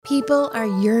People are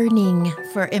yearning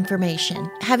for information.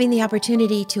 Having the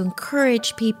opportunity to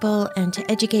encourage people and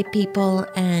to educate people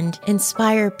and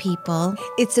inspire people.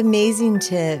 It's amazing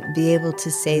to be able to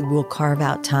say we'll carve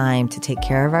out time to take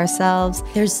care of ourselves.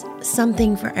 There's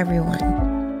something for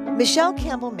everyone. Michelle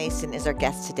Campbell Mason is our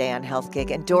guest today on Health Gig,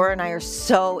 and Dora and I are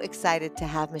so excited to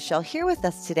have Michelle here with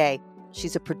us today.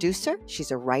 She's a producer,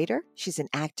 she's a writer, she's an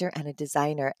actor and a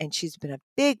designer, and she's been a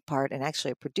big part and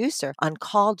actually a producer on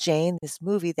Call Jane, this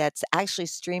movie that's actually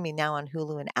streaming now on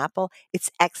Hulu and Apple. It's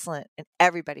excellent and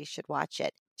everybody should watch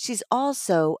it. She's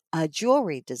also a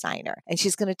jewelry designer, and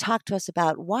she's going to talk to us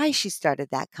about why she started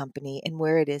that company and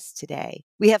where it is today.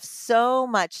 We have so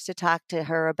much to talk to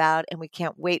her about, and we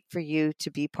can't wait for you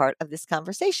to be part of this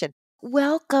conversation.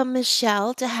 Welcome,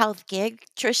 Michelle, to Health Gig.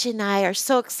 Trish and I are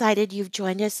so excited you've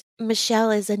joined us. Michelle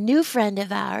is a new friend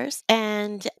of ours,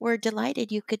 and we're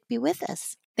delighted you could be with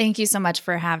us. Thank you so much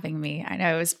for having me. I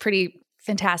know it was pretty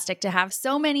fantastic to have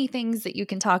so many things that you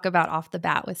can talk about off the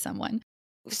bat with someone.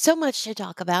 So much to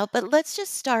talk about, but let's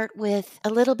just start with a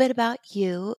little bit about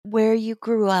you, where you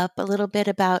grew up, a little bit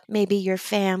about maybe your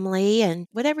family, and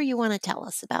whatever you want to tell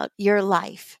us about your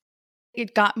life.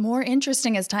 It got more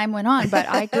interesting as time went on, but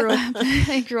I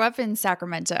grew up in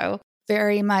Sacramento.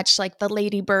 Very much like the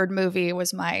Lady Bird movie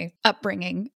was my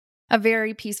upbringing. A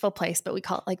very peaceful place, but we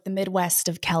call it like the Midwest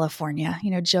of California.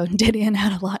 You know, Joan Didion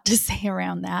had a lot to say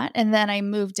around that. And then I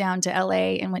moved down to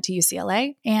LA and went to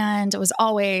UCLA and was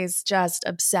always just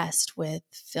obsessed with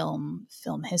film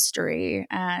history,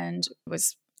 and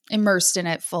was immersed in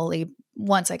it fully.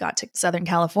 Once I got to Southern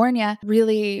California,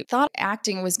 really thought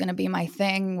acting was going to be my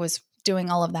thing, was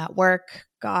doing all of that work,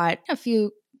 got a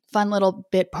few fun little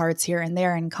bit parts here and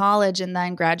there in college, and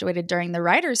then graduated during the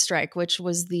writer's strike, which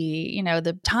was the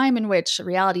time in which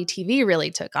reality TV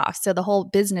really took off. So the whole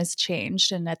business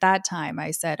changed. And at that time I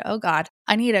said, oh God,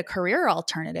 I need a career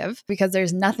alternative because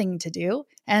there's nothing to do.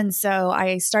 And so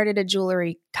I started a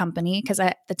jewelry company because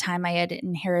at the time I had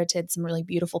inherited some really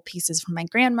beautiful pieces from my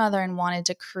grandmother and wanted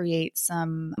to create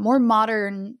some more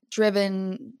modern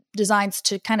driven designs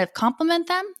to kind of complement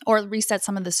them or reset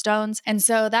some of the stones. And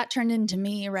so that turned into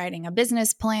me writing a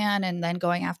business plan and then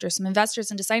going after some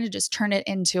investors and decided to just turn it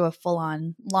into a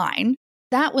full-on line.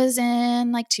 That was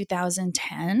in like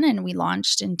 2010, and we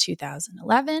launched in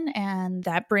 2011, and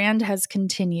that brand has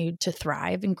continued to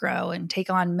thrive and grow and take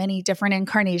on many different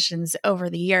incarnations over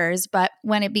the years. But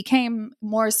when it became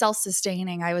more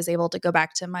self-sustaining, I was able to go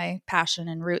back to my passion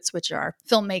and roots, which are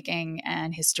filmmaking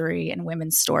and history and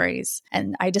women's stories.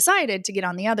 And I decided to get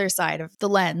on the other side of the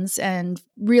lens and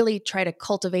really try to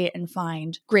cultivate and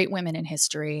find great women in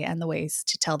history and the ways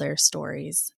to tell their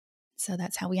stories. So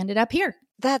that's how we ended up here.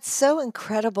 That's so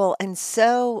incredible and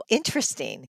so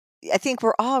interesting. I think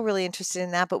we're all really interested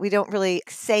in that, but we don't really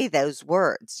say those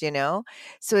words, you know?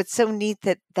 So it's so neat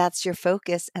that that's your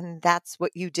focus and that's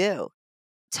what you do.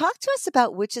 Talk to us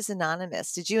about Witches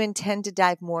Anonymous. Did you intend to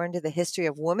dive more into the history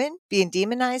of women being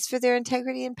demonized for their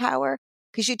integrity and power?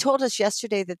 Because you told us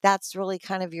yesterday that that's really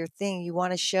kind of your thing. You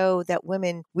want to show that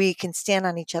women, we can stand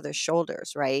on each other's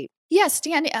shoulders, right? Yes,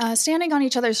 standing on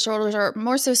each other's shoulders, or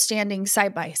more so standing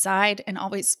side by side and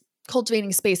always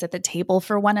cultivating space at the table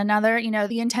for one another. You know,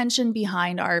 the intention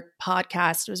behind our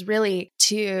podcast was really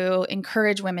to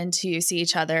encourage women to see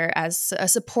each other as a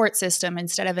support system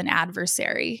instead of an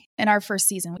adversary. In our first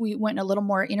season, we went a little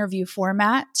more interview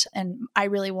format, and I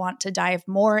really want to dive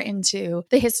more into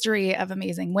the history of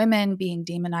amazing women being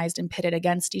demonized and pitted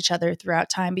against each other throughout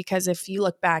time, because if you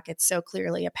look back, it's so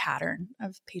clearly a pattern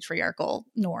of patriarchal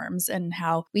norms and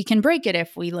how we can break it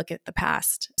if we look at the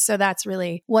past. So that's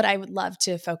really what I would love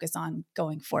to focus on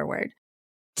going forward.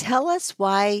 Tell us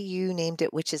why you named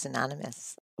it Witches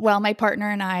Anonymous. Well, my partner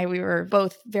and I, we were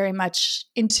both very much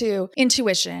into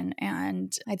intuition,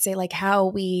 and I'd say like how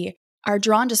we are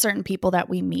drawn to certain people that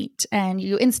we meet, and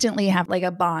you instantly have like a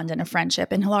bond and a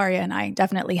friendship. And Hilaria and I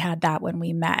definitely had that when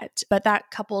we met. But that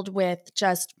coupled with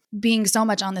just being so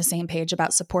much on the same page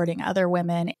about supporting other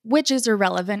women, which is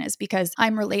irrelevant, is because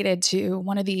I'm related to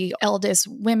one of the eldest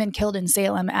women killed in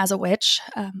Salem as a witch,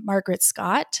 Margaret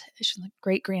Scott. She's a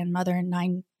great grandmother,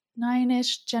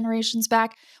 nine-ish generations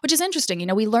back, which is interesting. You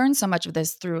know, we learn so much of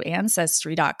this through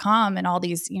Ancestry.com and all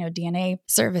these, DNA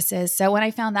services. So when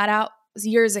I found that out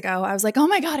years ago, I was like, oh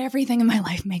my God, everything in my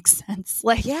life makes sense.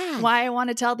 Like why I want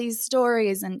to tell these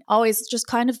stories, and always just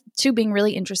kind of being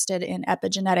really interested in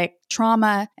epigenetic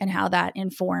trauma and how that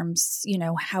informs,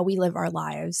 how we live our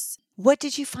lives. What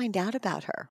did you find out about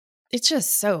her? It's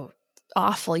just so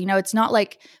awful. It's not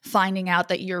like finding out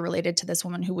that you're related to this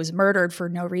woman who was murdered for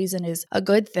no reason is a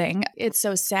good thing. It's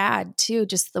so sad too,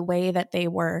 just the way that they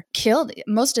were killed.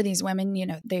 Most of these women,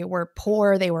 they were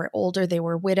poor, they were older, they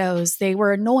were widows, they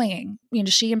were annoying.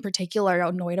 She in particular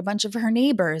annoyed a bunch of her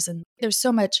neighbors. And there's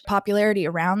so much popularity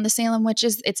around the Salem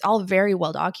witches. It's all very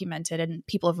well documented and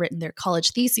people have written their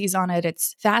college theses on it.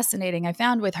 It's fascinating. I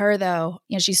found with her though,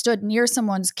 she stood near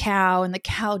someone's cow and the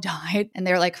cow died. And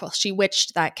they're like, well, she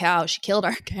witched that cow. She killed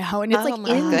our cow. And it's Oh like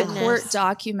my in the goodness. court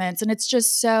documents. And it's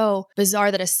just so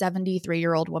bizarre that a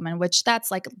 73-year-old woman, which that's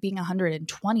like being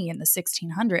 120 in the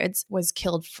 1600s, was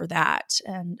killed for that.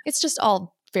 And it's just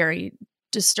all very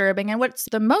disturbing. And what's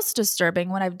the most disturbing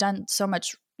when I've done so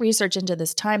much research into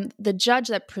this time, the judge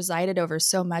that presided over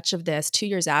so much of this 2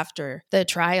 years after the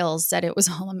trials said it was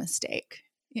all a mistake.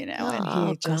 And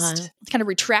he just kind of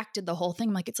retracted the whole thing.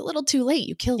 I'm like, it's a little too late.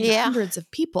 You killed hundreds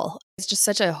of people. It's just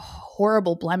such a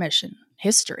horrible blemish in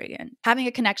history. And having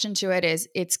a connection to it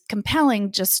it's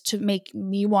compelling just to make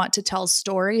me want to tell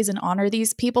stories and honor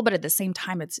these people. But at the same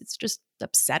time, it's just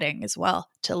upsetting as well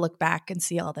to look back and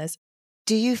see all this.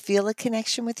 Do you feel a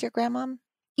connection with your grandma?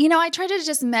 I try to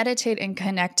just meditate and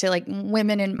connect to like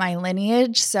women in my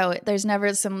lineage. So there's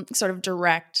never some sort of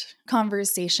direct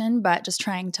conversation, but just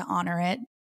trying to honor it.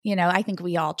 I think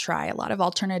we all try a lot of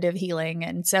alternative healing.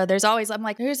 And so there's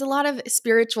a lot of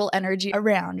spiritual energy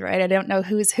around, right? I don't know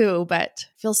who's who, but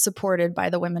feel supported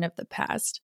by the women of the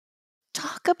past.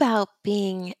 Talk about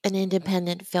being an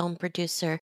independent film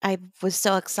producer. I was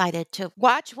so excited to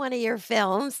watch one of your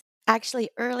films, actually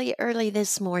early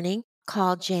this morning,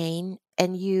 Call Jane,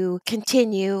 and you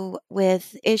continue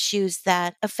with issues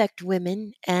that affect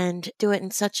women and do it in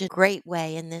such a great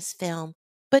way in this film.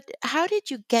 But how did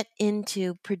you get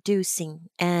into producing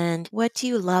and what do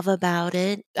you love about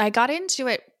it? I got into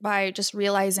it by just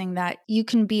realizing that you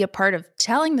can be a part of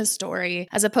telling the story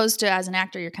as opposed to as an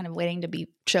actor, you're kind of waiting to be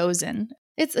chosen.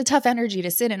 It's a tough energy to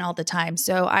sit in all the time.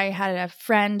 So I had a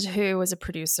friend who was a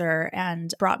producer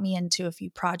and brought me into a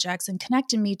few projects and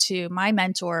connected me to my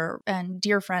mentor and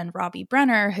dear friend, Robbie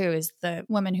Brenner, who is the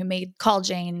woman who made Call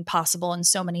Jane possible in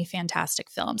so many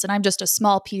fantastic films. And I'm just a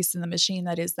small piece in the machine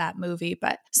that is that movie,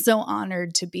 but so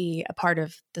honored to be a part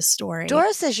of the story.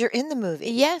 Dora says you're in the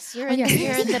movie. Yes, you're in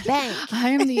the bank. I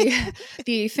am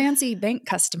the fancy bank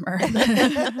customer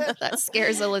that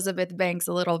scares Elizabeth Banks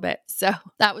a little bit. So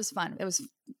that was fun. It was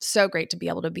so great to be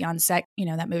able to be on set.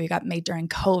 That movie got made during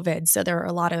COVID. So there were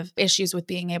a lot of issues with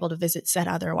being able to visit set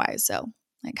otherwise. So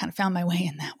I kind of found my way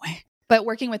in that way. But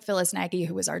working with Phyllis Nagy,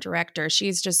 who was our director,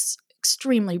 she's just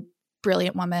extremely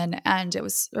brilliant woman. And it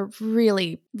was a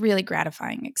really, really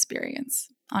gratifying experience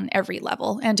on every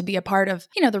level. And to be a part of,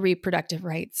 the reproductive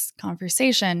rights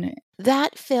conversation.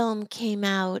 That film came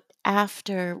out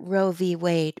after Roe v.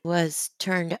 Wade was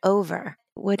turned over.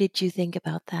 What did you think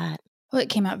about that? Well, it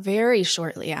came out very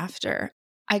shortly after.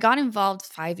 I got involved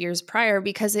 5 years prior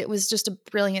because it was just a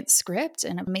brilliant script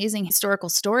and amazing historical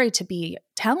story to be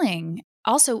telling.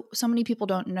 Also, so many people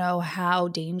don't know how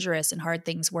dangerous and hard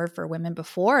things were for women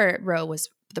before Roe was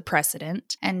the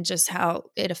precedent, and just how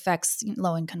it affects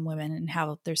low-income women and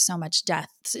how there's so much death,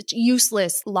 such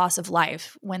useless loss of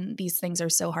life when these things are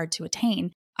so hard to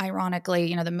attain.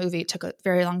 Ironically, the movie took a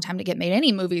very long time to get made.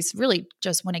 Any movies, really,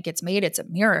 just when it gets made, it's a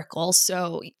miracle.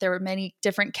 So there were many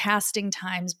different casting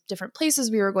times, different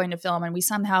places we were going to film, and we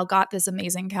somehow got this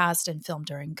amazing cast and filmed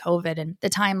during COVID, and the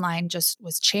timeline just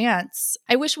was chance.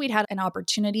 I wish we'd had an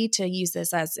opportunity to use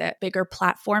this as a bigger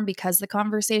platform because the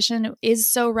conversation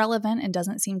is so relevant and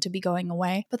doesn't seem to be going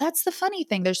away. But that's the funny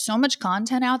thing. There's so much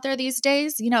content out there these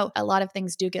days. A lot of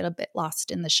things do get a bit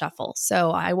lost in the shuffle. So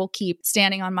I will keep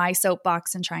standing on my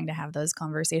soapbox and trying to have those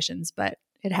conversations, but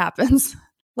it happens.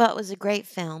 Well, it was a great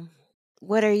film.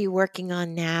 What are you working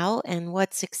on now and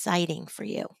what's exciting for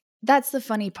you? That's the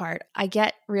funny part. I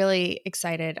get really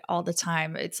excited all the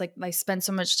time. It's like I spend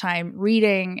so much time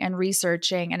reading and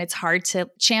researching, and it's hard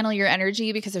to channel your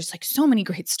energy because there's like so many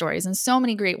great stories and so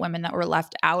many great women that were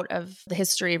left out of the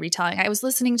history retelling. I was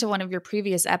listening to one of your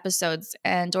previous episodes,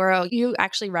 and Doro, you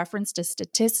actually referenced a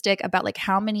statistic about like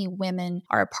how many women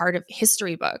are a part of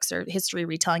history books or history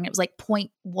retelling. It was like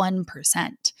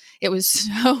 0.1%. It was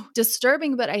so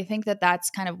disturbing, but I think that that's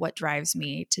kind of what drives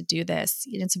me to do this.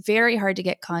 It's very hard to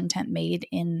get content made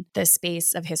in the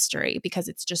space of history because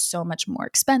it's just so much more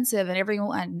expensive, and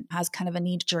everyone has kind of a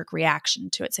knee-jerk reaction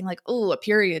to it, saying like, oh, a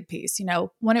period piece.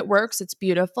 When it works, it's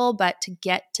beautiful, but to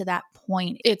get to that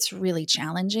point, it's really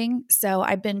challenging. So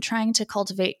I've been trying to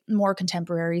cultivate more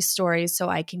contemporary stories so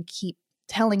I can keep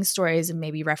telling stories and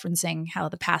maybe referencing how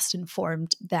the past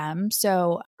informed them.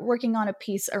 So working on a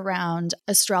piece around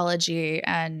astrology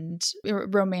and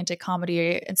romantic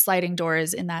comedy and sliding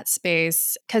doors in that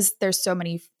space, because there's so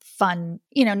many fun,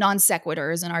 non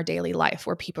sequiturs in our daily life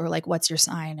where people are like, what's your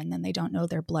sign? And then they don't know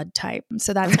their blood type.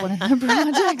 So that's one of the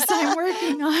projects I'm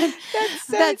working on.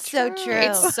 That's so true.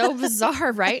 It's so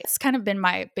bizarre, right? It's kind of been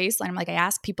my baseline. I'm like, I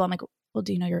ask people, I'm like, well,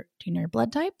 do you know your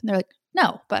blood type? And they're like,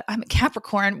 no, but I'm a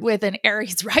Capricorn with an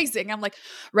Aries rising. I'm like,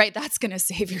 right, that's going to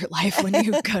save your life when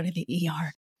you go to the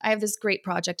ER. I have this great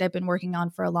project I've been working on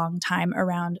for a long time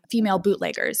around female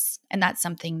bootleggers. And that's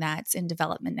something that's in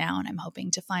development now. And I'm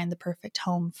hoping to find the perfect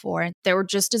home for. And there were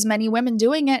just as many women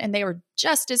doing it. And they were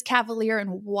just as cavalier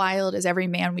and wild as every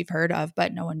man we've heard of,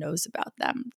 but no one knows about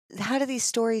them. How do these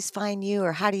stories find you,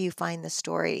 or how do you find the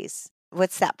stories?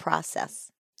 What's that process?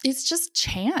 It's just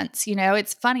chance.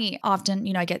 It's funny.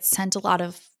 Often, I get sent a lot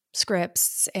of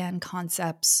scripts and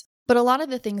concepts. But a lot of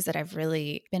the things that I've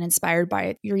really been inspired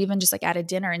by, you're even just like at a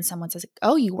dinner and someone says,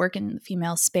 oh, you work in the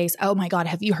female space. Oh my God,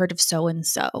 have you heard of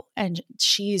so-and-so? And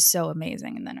she's so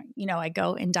amazing. And then, I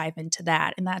go and dive into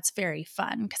that. And that's very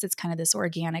fun because it's kind of this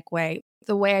organic way.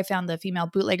 The way I found the female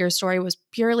bootlegger story was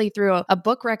purely through a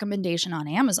book recommendation on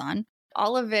Amazon.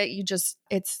 All of it,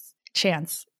 it's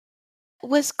chance.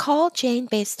 Was Call Jane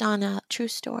based on a true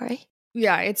story?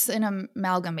 Yeah, it's an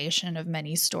amalgamation of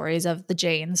many stories of the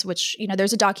Janes, which,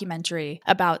 there's a documentary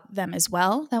about them as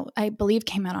well that I believe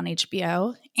came out on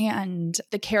HBO. And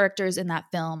the characters in that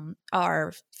film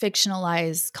are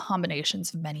fictionalized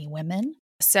combinations of many women.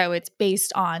 So it's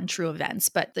based on true events,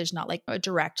 but there's not like a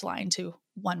direct line to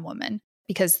one woman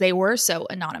because they were so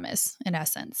anonymous in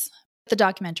essence. The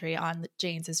documentary on the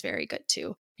Janes is very good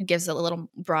too. It gives a little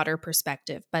broader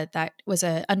perspective, but that was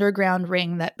an underground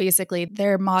ring that basically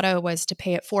their motto was to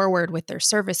pay it forward with their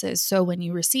services. So when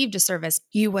you received a service,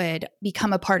 you would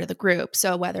become a part of the group.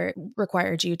 So whether it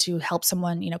required you to help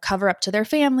someone, cover up to their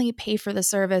family, pay for the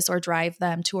service, or drive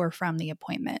them to or from the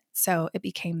appointment. So it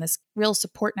became this real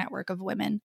support network of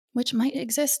women, which might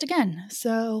exist again.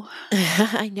 So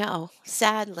I know,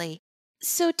 sadly.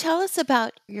 So tell us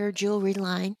about your jewelry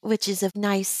line, which is a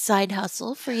nice side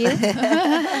hustle for you.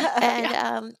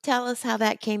 And tell us how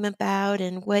that came about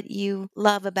and what you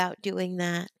love about doing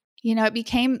that. It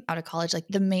became out of college, like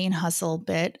the main hustle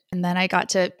bit. And then I got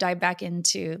to dive back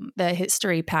into the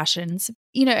history passions.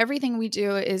 Everything we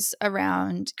do is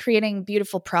around creating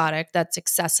beautiful product that's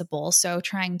accessible. So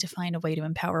trying to find a way to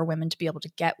empower women to be able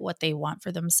to get what they want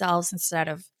for themselves instead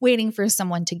of waiting for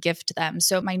someone to gift them.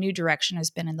 So my new direction has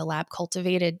been in the lab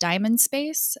cultivated diamond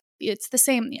space. It's the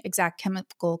same exact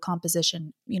chemical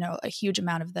composition. A huge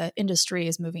amount of the industry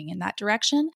is moving in that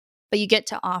direction. But you get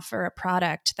to offer a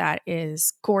product that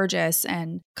is gorgeous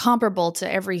and comparable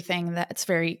to everything that's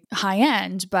very high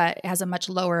end, but has a much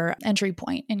lower entry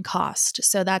point in cost.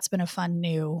 So that's been a fun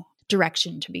new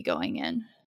direction to be going in.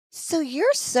 So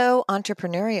you're so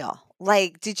entrepreneurial.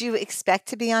 Like, did you expect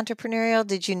to be entrepreneurial?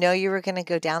 Did you know you were going to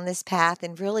go down this path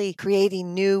and really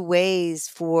creating new ways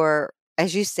for,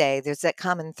 as you say, there's that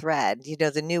common thread,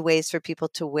 the new ways for people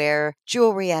to wear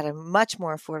jewelry at a much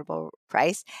more affordable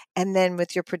price. And then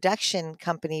with your production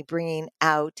company bringing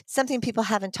out something people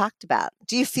haven't talked about.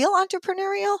 Do you feel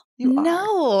entrepreneurial?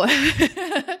 No,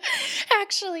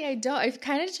 actually, I don't. I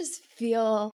kind of just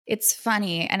feel it's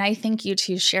funny. And I think you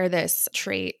two share this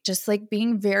trait, just like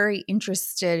being very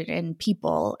interested in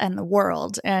people and the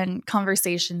world and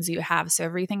conversations you have. So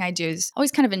everything I do is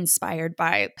always kind of inspired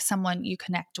by someone you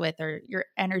connect with or your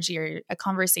energy or a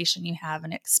conversation you have,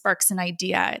 and it sparks an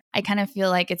idea. I kind of feel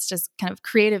like it's just kind of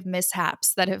creative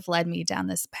mishaps that have led me down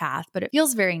this path, but it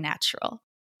feels very natural.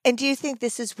 And do you think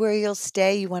this is where you'll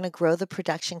stay? You want to grow the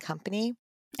production company?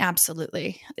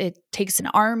 Absolutely. It takes an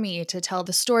army to tell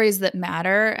the stories that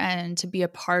matter and to be a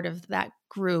part of that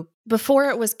group.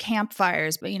 Before it was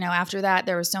campfires, but after that,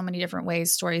 there were so many different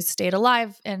ways stories stayed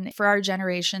alive. And for our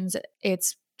generations,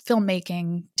 it's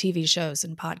filmmaking, TV shows,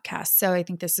 and podcasts. So I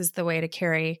think this is the way to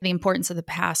carry the importance of the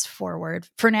past forward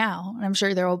for now. And I'm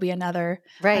sure there will be another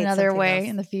way else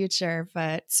in the future,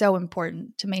 but so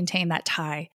important to maintain that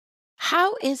tie.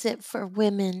 How is it for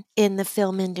women in the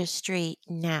film industry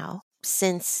now,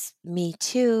 since Me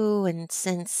Too and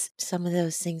since some of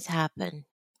those things happened?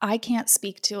 I can't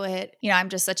speak to it. I'm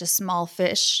just such a small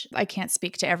fish. I can't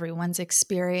speak to everyone's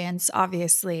experience.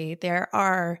 Obviously, there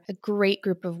are a great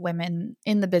group of women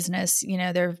in the business.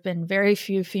 There have been very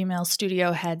few female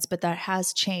studio heads, but that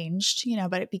has changed,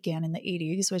 but it began in the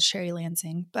 80s with Sherry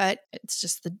Lansing. But it's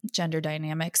just the gender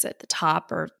dynamics at the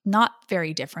top are not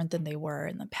very different than they were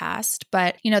in the past.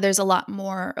 But, there's a lot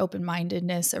more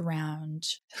open-mindedness around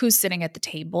who's sitting at the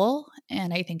table.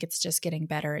 And I think it's just getting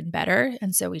better and better.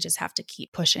 And so we just have to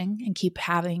keep pushing and keep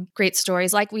having great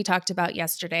stories. Like we talked about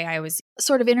yesterday, I was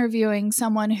sort of interviewing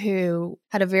someone who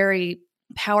had a very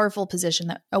powerful position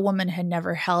that a woman had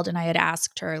never held. And I had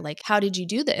asked her, like, how did you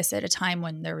do this at a time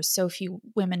when there were so few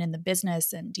women in the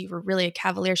business and you were really a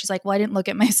cavalier? She's like, well, I didn't look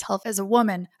at myself as a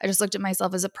woman. I just looked at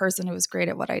myself as a person who was great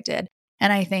at what I did.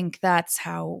 And I think that's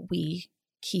how we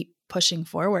keep pushing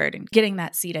forward and getting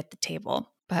that seat at the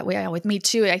table. But with Me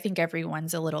Too, I think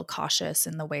everyone's a little cautious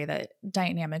in the way that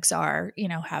dynamics are,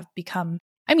 have become,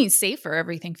 safer.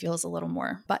 Everything feels a little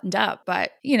more buttoned up,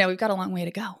 but, we've got a long way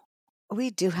to go. We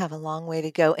do have a long way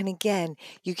to go. And again,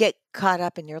 you get caught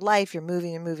up in your life, you're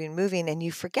moving and moving and moving, and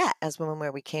you forget as women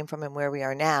where we came from and where we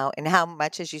are now and how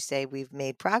much, as you say, we've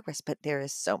made progress, but there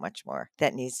is so much more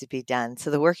that needs to be done. So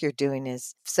the work you're doing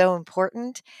is so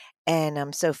important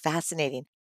and so fascinating.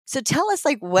 So tell us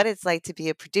what it's like to be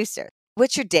a producer.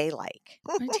 What's your day like?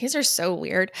 My days are so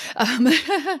weird.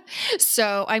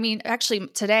 Actually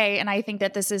today, and I think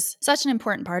that this is such an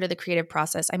important part of the creative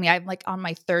process. I'm on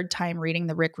my third time reading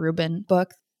the Rick Rubin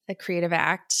book, The Creative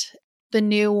Act. The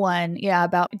new one,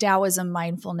 about Taoism,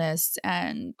 mindfulness,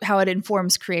 and how it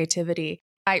informs creativity.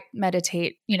 I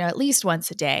meditate, at least once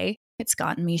a day. It's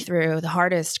gotten me through the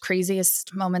hardest,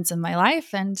 craziest moments in my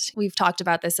life. And we've talked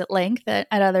about this at length at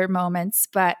other moments,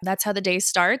 but that's how the day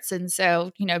starts. And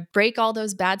so, break all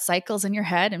those bad cycles in your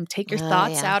head and take your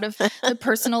thoughts out of the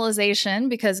personalization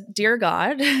because, dear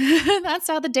God, that's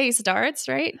how the day starts,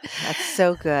 right? That's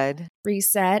so good.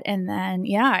 Reset. And then,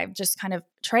 I just kind of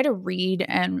try to read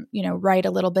and, write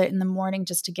a little bit in the morning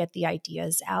just to get the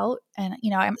ideas out. And,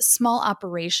 I'm a small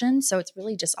operation. So it's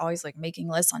really just always like making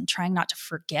lists on trying not to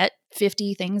forget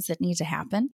 50 things that need to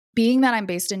happen. Being that I'm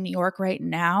based in New York right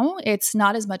now, it's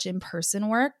not as much in-person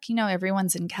work.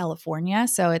 Everyone's in California.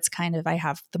 So it's kind of, I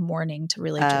have the morning to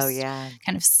really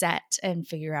kind of set and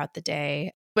figure out the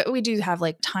day. But we do have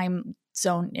time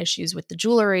zone issues with the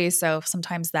jewelry. So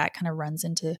sometimes that kind of runs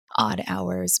into odd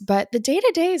hours. But the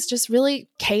day-to-day is just really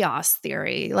chaos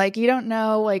theory. You don't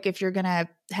know if you're going to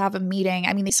have a meeting.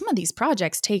 Some of these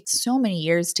projects take so many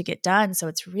years to get done. So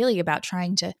it's really about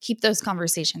trying to keep those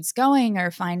conversations going or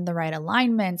find the right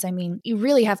alignments. You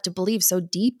really have to believe so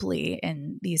deeply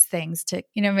in these things to,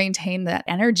 maintain that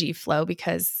energy flow,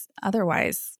 because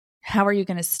otherwise, how are you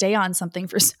going to stay on something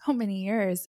for so many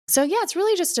years? So it's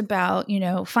really just about,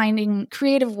 finding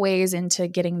creative ways into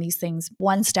getting these things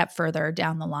one step further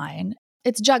down the line.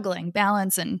 It's juggling,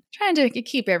 balance, and trying to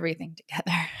keep everything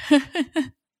together.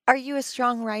 Are you a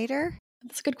strong writer?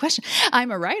 That's a good question.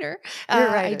 I'm a writer. You're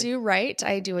a writer. I do write.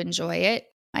 I do enjoy it.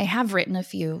 I have written a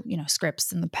few,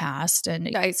 scripts in the past,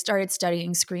 and I started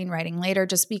studying screenwriting later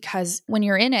just because when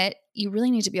you're in it, you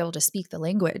really need to be able to speak the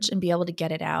language and be able to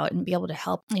get it out and be able to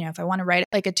help. If I want to write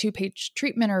a 2-page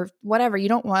treatment or whatever, you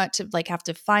don't want to have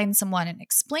to find someone and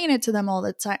explain it to them all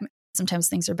the time. Sometimes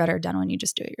things are better done when you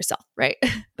just do it yourself, right?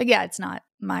 But it's not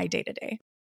my day-to-day.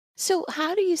 So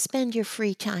how do you spend your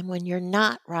free time when you're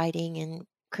not writing and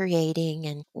creating,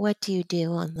 and what do you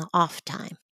do on the off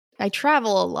time? I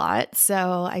travel a lot,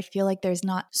 so I feel like there's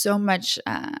not so much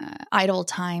idle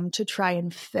time to try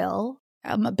and fill.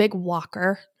 I'm a big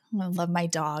walker. I love my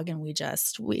dog, and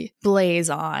we blaze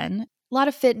on. A lot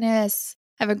of fitness.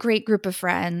 I have a great group of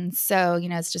friends. So,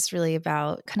 it's just really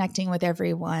about connecting with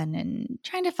everyone and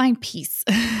trying to find peace.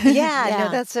 No,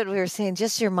 that's what we were saying.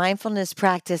 Just your mindfulness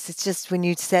practice. It's just when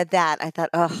you said that, I thought,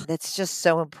 oh, that's just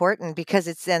so important because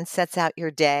it then sets out your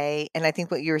day. And I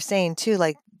think what you were saying too,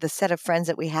 the set of friends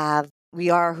that we have, we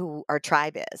are who our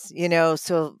tribe is,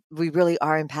 so we really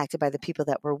are impacted by the people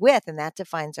that we're with, and that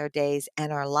defines our days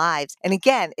and our lives. And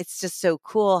again, it's just so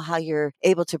cool how you're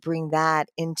able to bring that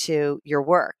into your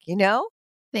work,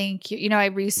 Thank you. I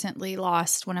recently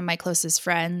lost one of my closest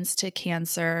friends to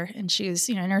cancer, and she was,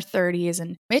 in her 30s,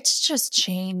 and it's just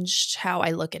changed how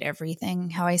I look at everything,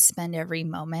 how I spend every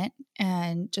moment,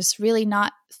 and just really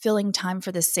not filling time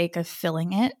for the sake of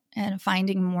filling it and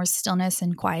finding more stillness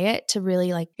and quiet to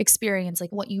really experience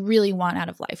what you really want out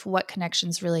of life, what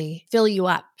connections really fill you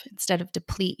up instead of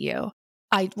deplete you.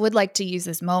 I would like to use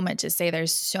this moment to say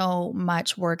there's so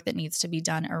much work that needs to be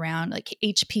done around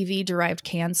HPV-derived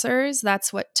cancers.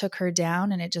 That's what took her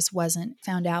down, and it just wasn't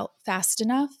found out fast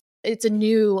enough. It's a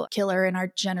new killer in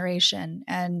our generation,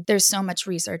 and there's so much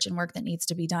research and work that needs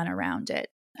to be done around it.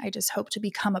 I just hope to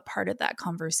become a part of that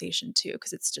conversation too,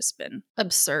 because it's just been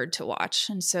absurd to watch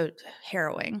and so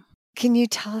harrowing. Can you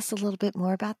tell us a little bit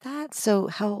more about that? So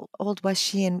how old was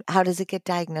she and how does it get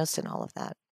diagnosed and all of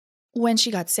that? When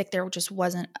she got sick, there just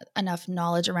wasn't enough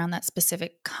knowledge around that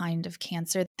specific kind of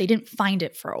cancer. They didn't find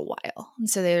it for a while. And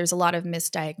so there's a lot of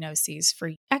misdiagnoses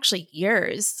for actually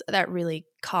years that really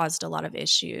caused a lot of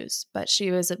issues. But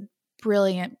she was a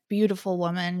brilliant, beautiful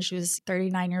woman. She was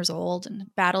 39 years old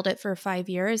and battled it for 5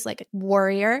 years like a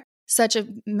warrior. Such a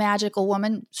magical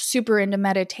woman, super into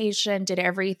meditation, did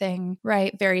everything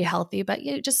right, very healthy, but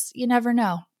you never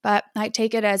know. But I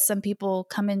take it as some people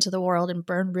come into the world and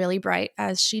burn really bright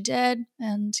as she did.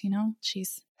 And,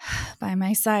 she's by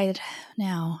my side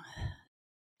now.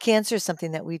 Cancer is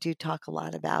something that we do talk a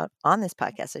lot about on this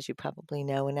podcast, as you probably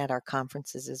know, and at our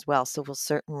conferences as well. So we'll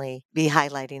certainly be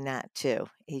highlighting that too,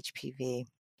 HPV.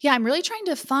 Yeah, I'm really trying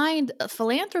to find a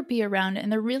philanthropy around it,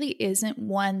 and there really isn't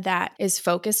one that is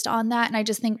focused on that. And I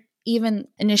just think even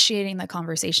initiating the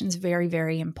conversation is very,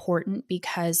 very important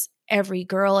because every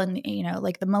girl in,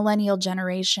 like the millennial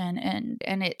generation,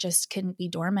 and it just can be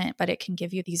dormant, but it can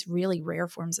give you these really rare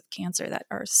forms of cancer that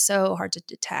are so hard to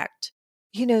detect.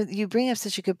 You bring up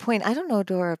such a good point. I don't know,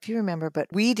 Dora, if you remember, but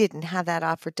we didn't have that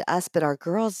offered to us, but our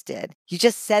girls did. You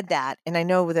just said that, and I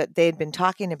know that they had been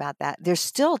talking about that. There's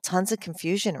still tons of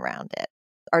confusion around it.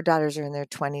 Our daughters are in their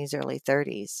 20s, early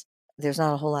 30s. There's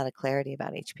not a whole lot of clarity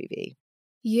about HPV.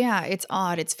 Yeah, it's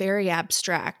odd. It's very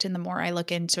abstract. And the more I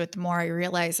look into it, the more I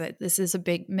realize that this is a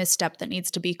big misstep that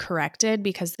needs to be corrected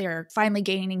because they're finally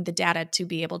gaining the data to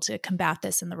be able to combat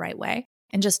this in the right way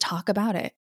and just talk about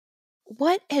it.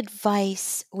 What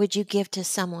advice would you give to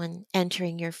someone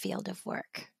entering your field of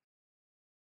work?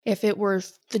 If it were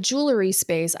the jewelry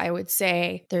space, I would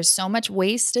say there's so much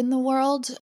waste in the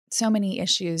world, so many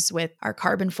issues with our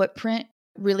carbon footprint.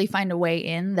 Really find a way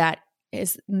in that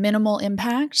is minimal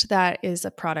impact, that is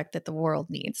a product that the world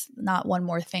needs, not one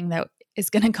more thing that is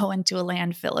going to go into a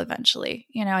landfill eventually.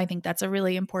 I think that's a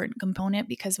really important component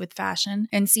because with fashion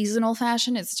and seasonal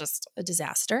fashion, it's just a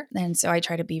disaster. And so I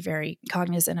try to be very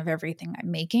cognizant of everything I'm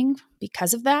making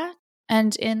because of that.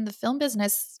 And in the film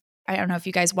business, I don't know if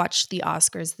you guys watched the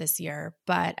Oscars this year,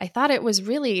 but I thought it was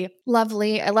really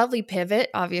lovely, a lovely pivot.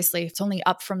 Obviously, it's only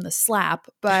up from the slap,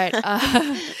 but,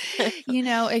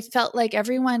 it felt like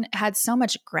everyone had so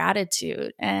much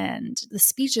gratitude and the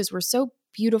speeches were so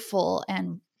beautiful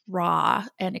and raw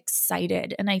and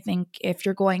excited. And I think if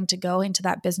you're going to go into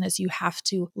that business, you have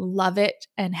to love it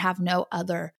and have no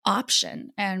other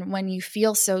option. And when you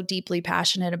feel so deeply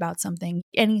passionate about something,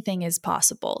 anything is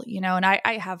possible, and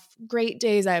I have great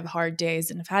days, I have hard days,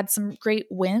 and I've had some great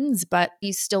wins, but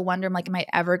you still wonder, am I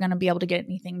ever going to be able to get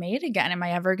anything made again? Am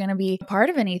I ever going to be a part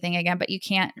of anything again? But you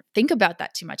can't think about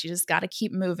that too much. You just got to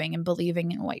keep moving and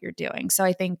believing in what you're doing. So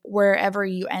I think wherever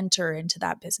you enter into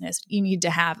that business, you need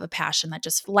to have a passion that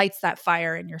just lights that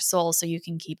fire in your soul so you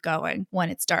can keep going when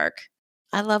it's dark.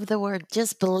 I love the word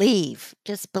just believe.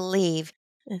 Just believe.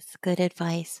 That's good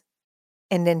advice.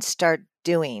 And then start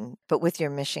doing, but with your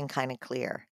mission kind of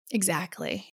clear.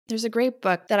 Exactly. There's a great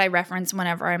book that I reference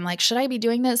whenever I'm like, should I be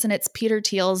doing this? And it's Peter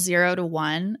Thiel's 0 to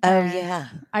 1. Oh, And yeah.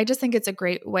 I just think it's a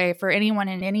great way for anyone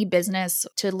in any business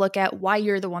to look at why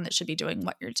you're the one that should be doing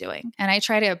what you're doing. And I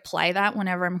try to apply that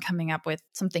whenever I'm coming up with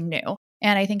something new.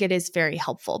 And I think it is very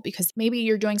helpful because maybe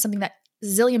you're doing something that a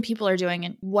zillion people are doing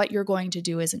and what you're going to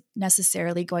do isn't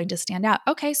necessarily going to stand out.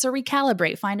 Okay, so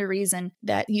recalibrate, find a reason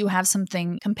that you have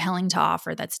something compelling to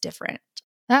offer that's different.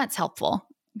 That's helpful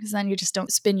because then you just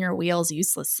don't spin your wheels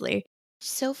uselessly.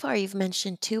 So far, you've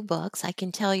mentioned 2 books. I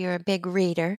can tell you're a big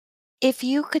reader. If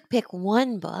you could pick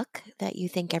one book that you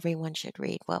think everyone should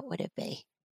read, what would it be?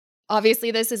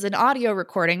 Obviously, this is an audio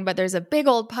recording, but there's a big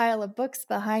old pile of books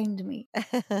behind me.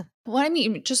 What I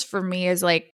mean, just for me, is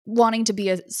like wanting to be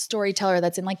a storyteller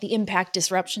that's in like the impact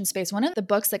disruption space. One of the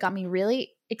books that got me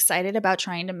really excited about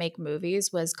trying to make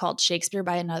movies was called Shakespeare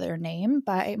by Another Name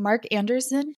by Mark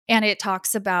Anderson. And it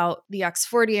talks about the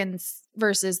Oxfordians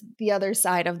versus the other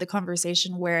side of the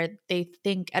conversation where they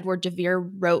think Edward de Vere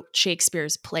wrote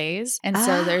Shakespeare's plays. And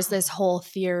so there's this whole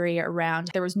theory around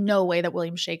there was no way that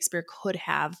William Shakespeare could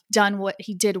have done what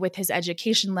he did with his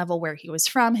education level, where he was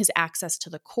from, his access to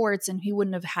the courts, and he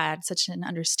wouldn't have had such an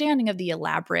understanding of the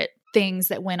elaborate things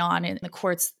that went on in the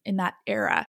courts in that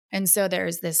era. And so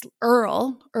there's this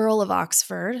Earl of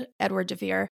Oxford, Edward de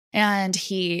Vere, and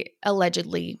he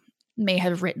allegedly may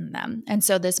have written them. And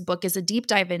so this book is a deep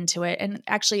dive into it. And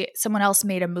actually, someone else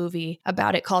made a movie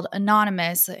about it called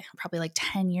Anonymous, probably like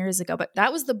 10 years ago. But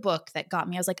that was the book that got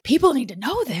me. I was like, people need to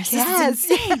know this. Yes. This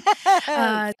is insane.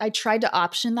 I tried to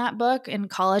option that book in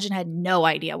college and had no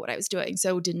idea what I was doing.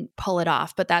 So didn't pull it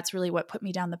off. But that's really what put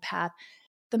me down the path.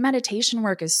 The meditation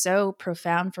work is so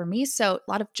profound for me. So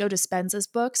a lot of Joe Dispenza's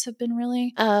books have been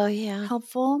really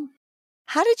helpful.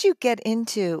 How did you get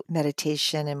into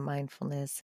meditation and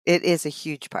mindfulness? It is a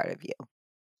huge part of you.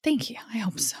 Thank you. I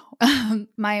hope so.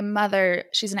 My mother,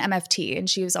 she's an MFT, and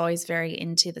she was always very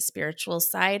into the spiritual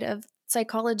side of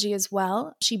psychology as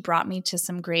well. She brought me to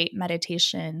some great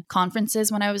meditation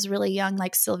conferences when I was really young,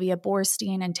 like Sylvia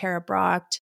Boorstein and Tara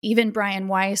Brach, even Brian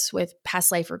Weiss with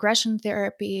past life regression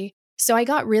therapy. So I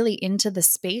got really into the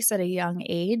space at a young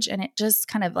age, and it just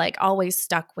kind of like always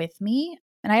stuck with me.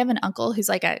 And I have an uncle who's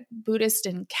like a Buddhist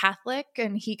and Catholic,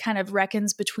 and he kind of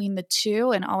reckons between the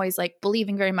two and always like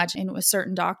believing very much in a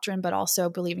certain doctrine, but also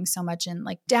believing so much in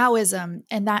like Taoism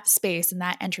and that space and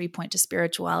that entry point to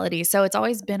spirituality. So it's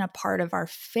always been a part of our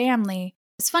family.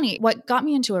 It's funny, what got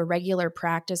me into a regular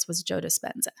practice was Joe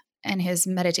Dispenza and his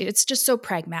meditation. It's just so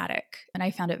pragmatic, and I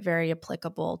found it very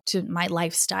applicable to my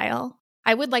lifestyle.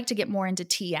 I would like to get more into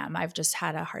TM. I've just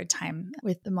had a hard time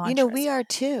with the mantras. We are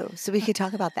too. So we could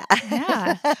talk about that.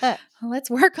 Yeah. Well,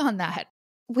 let's work on that.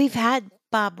 We've had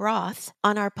Bob Roth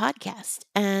on our podcast.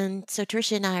 And so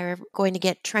Tricia and I are going to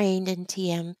get trained in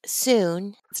TM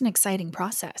soon. It's an exciting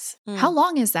process. How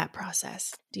long is that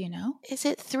process? Do you know? Is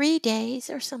it 3 days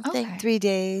or something? Okay. 3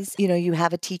 days. You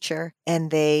have a teacher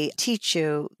and they teach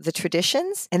you the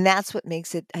traditions. And that's what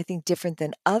makes it, I think, different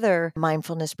than other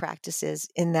mindfulness practices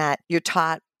in that you're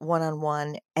taught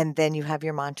one-on-one, and then you have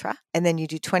your mantra, and then you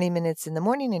do 20 minutes in the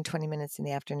morning and 20 minutes in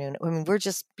the afternoon. I mean, we're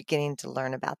just beginning to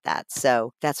learn about that.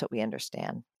 So that's what we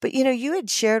understand. But, you had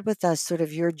shared with us sort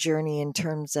of your journey in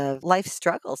terms of life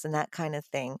struggles and that kind of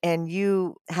thing. And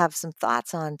you have some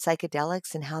thoughts on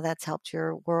psychedelics and how that's helped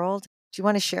your world. Do you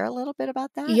want to share a little bit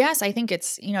about that? Yes, I think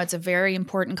it's a very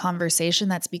important conversation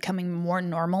that's becoming more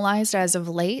normalized as of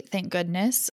late. Thank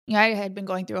goodness. I had been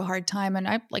going through a hard time, and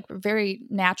I'm like a very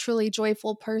naturally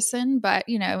joyful person, but,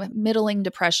 middling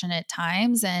depression at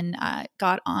times, and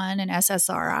got on an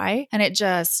SSRI, and it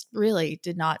just really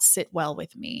did not sit well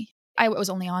with me. I was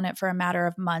only on it for a matter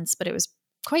of months, but it was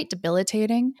quite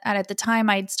debilitating. And at the time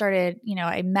I'd started,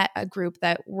 I met a group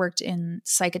that worked in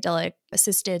psychedelic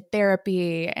assisted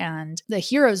therapy and the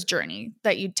hero's journey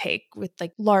that you'd take with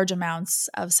like large amounts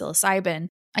of psilocybin.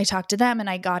 I talked to them and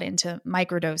I got into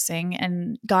microdosing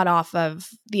and got off of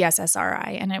the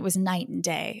SSRI, and it was night and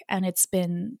day, and it's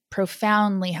been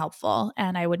profoundly helpful,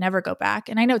 and I would never go back.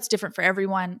 And I know it's different for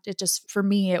everyone. For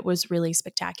me, it was really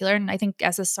spectacular. And I think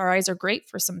SSRIs are great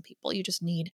for some people.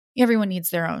 Everyone needs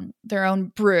their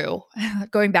own brew,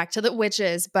 going back to the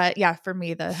witches. But yeah, for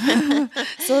me, the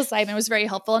psilocybin was very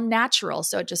helpful and natural.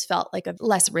 So it just felt like a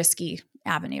less risky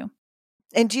avenue.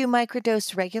 And do you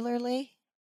microdose regularly?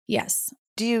 Yes.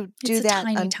 Do you do it's that?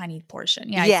 A tiny portion.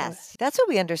 Yeah. Yes. That's what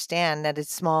we understand, that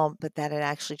it's small, but that it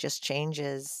actually just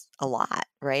changes a lot,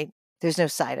 right? There's no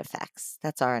side effects.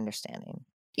 That's our understanding.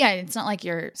 Yeah. It's not like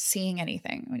you're seeing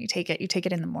anything when you take it. You take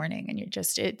it in the morning and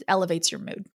it elevates your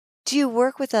mood. Do you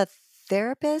work with a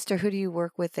therapist, or who do you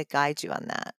work with that guides you on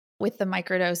that? With the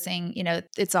microdosing,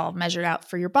 it's all measured out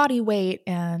for your body weight,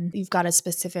 and you've got a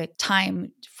specific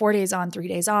time, 4 days on, 3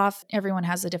 days off. Everyone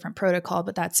has a different protocol,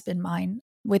 but that's been mine.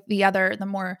 With the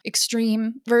more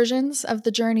extreme versions of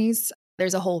the journeys,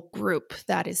 there's a whole group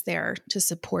that is there to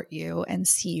support you and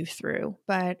see you through.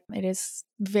 But it is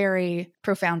very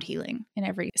profound healing in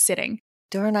every sitting.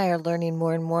 Dora and I are learning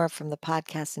more and more from the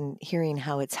podcast and hearing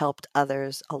how it's helped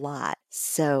others a lot.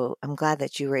 So I'm glad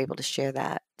that you were able to share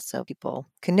that so people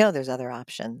can know there's other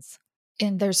options.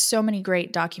 And there's so many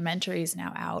great documentaries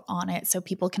now out on it, so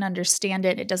people can understand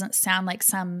it. It doesn't sound like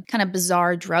some kind of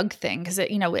bizarre drug thing, because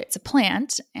it's a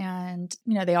plant, and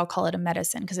they all call it a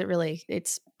medicine because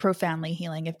it's profoundly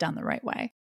healing if done the right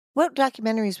way. What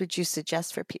documentaries would you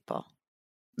suggest for people?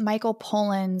 Michael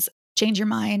Pollan's Change Your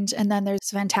Mind, and then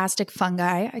there's Fantastic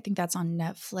Fungi. I think that's on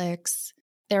Netflix.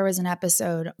 There was an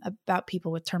episode about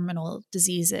people with terminal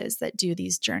diseases that do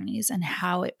these journeys and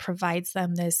how it provides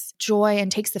them this joy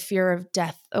and takes the fear of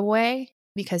death away,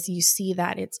 because you see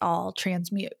that it's all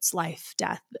transmutes life,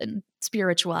 death, and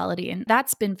spirituality. And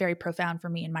that's been very profound for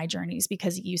me in my journeys,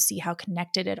 because you see how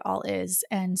connected it all is.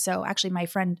 And so actually my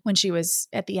friend, when she was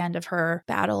at the end of her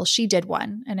battle, she did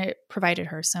one, and it provided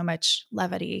her so much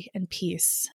levity and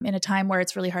peace in a time where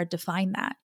it's really hard to find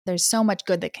that. There's so much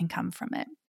good that can come from it.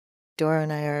 Dora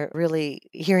and I are really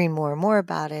hearing more and more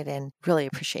about it, and really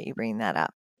appreciate you bringing that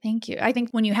up. Thank you. I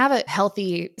think when you have a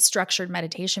healthy, structured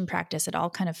meditation practice, it all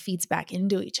kind of feeds back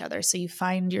into each other. So you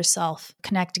find yourself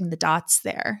connecting the dots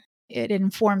there. It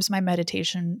informs my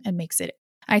meditation and makes it,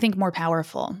 I think, more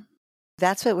powerful.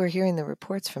 That's what we're hearing the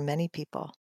reports from many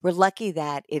people. We're lucky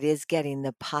that it is getting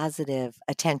the positive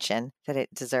attention that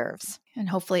it deserves. And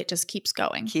hopefully it just keeps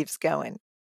going. Keeps going.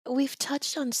 We've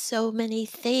touched on so many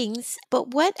things,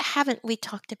 but what haven't we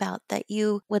talked about that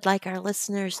you would like our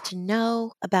listeners to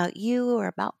know about you or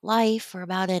about life or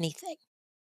about anything?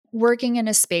 Working in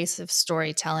a space of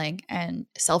storytelling and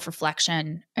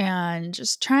self-reflection and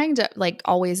just trying to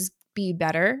always be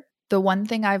better. The one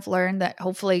thing I've learned that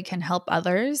hopefully can help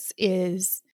others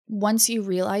is once you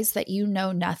realize that you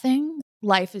know nothing,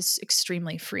 life is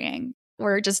extremely freeing.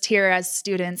 We're just here as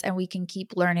students and we can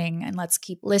keep learning, and let's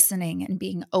keep listening and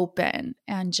being open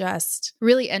and just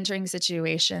really entering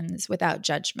situations without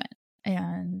judgment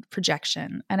and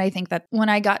projection. And I think that when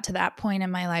I got to that point in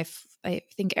my life, I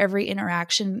think every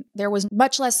interaction, there was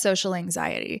much less social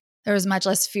anxiety. There was much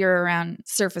less fear around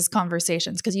surface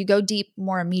conversations because you go deep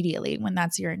more immediately when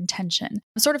that's your intention.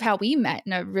 Sort of how we met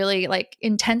in a really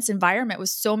intense environment with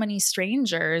so many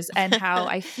strangers, and how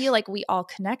I feel like we all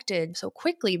connected so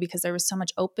quickly because there was so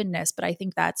much openness. But I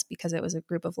think that's because it was a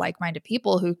group of like-minded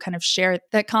people who kind of share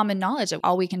that common knowledge of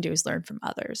all we can do is learn from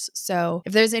others. So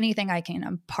if there's anything I can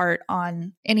impart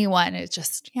on anyone, it's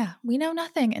just, we know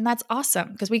nothing. And that's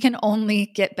awesome because we can only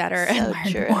get better and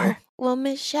learn more. Well,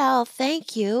 Michelle,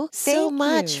 thank you so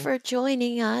much for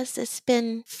joining us. It's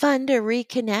been fun to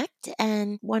reconnect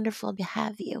and wonderful to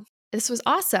have you. This was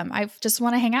awesome. I just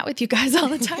want to hang out with you guys all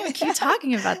the time and keep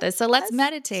talking about this. So let's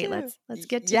meditate. Let's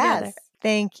get together. Yes.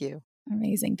 Thank you.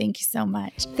 Amazing. Thank you so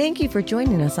much. Thank you for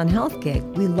joining us on Health Gig.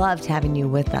 We loved having you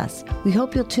with us. We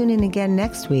hope you'll tune in again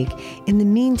next week. In the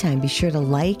meantime, be sure to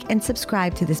like and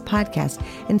subscribe to this podcast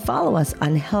and follow us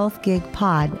on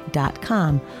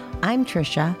healthgigpod.com. I'm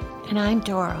Trisha. And I'm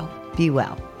Doro. Be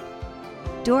well.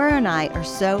 Dora and I are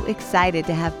so excited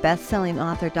to have best-selling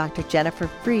author Dr. Jennifer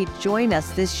Freed join us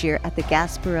this year at the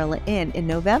Gasparilla Inn in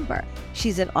November.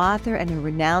 She's an author and a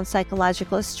renowned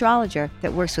psychological astrologer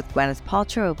that works with Gwyneth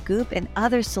Paltrow, Goop, and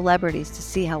other celebrities to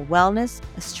see how wellness,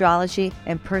 astrology,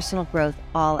 and personal growth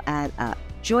all add up.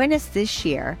 Join us this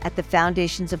year at the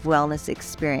Foundations of Wellness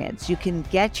Experience. You can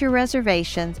get your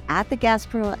reservations at the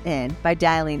Gasparilla Inn by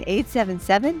dialing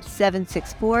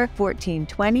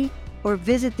 877-764-1420 or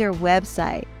visit their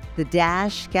website,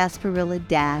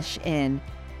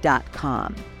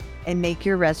 the-gasparilla-inn.com, and make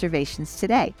your reservations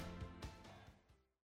today.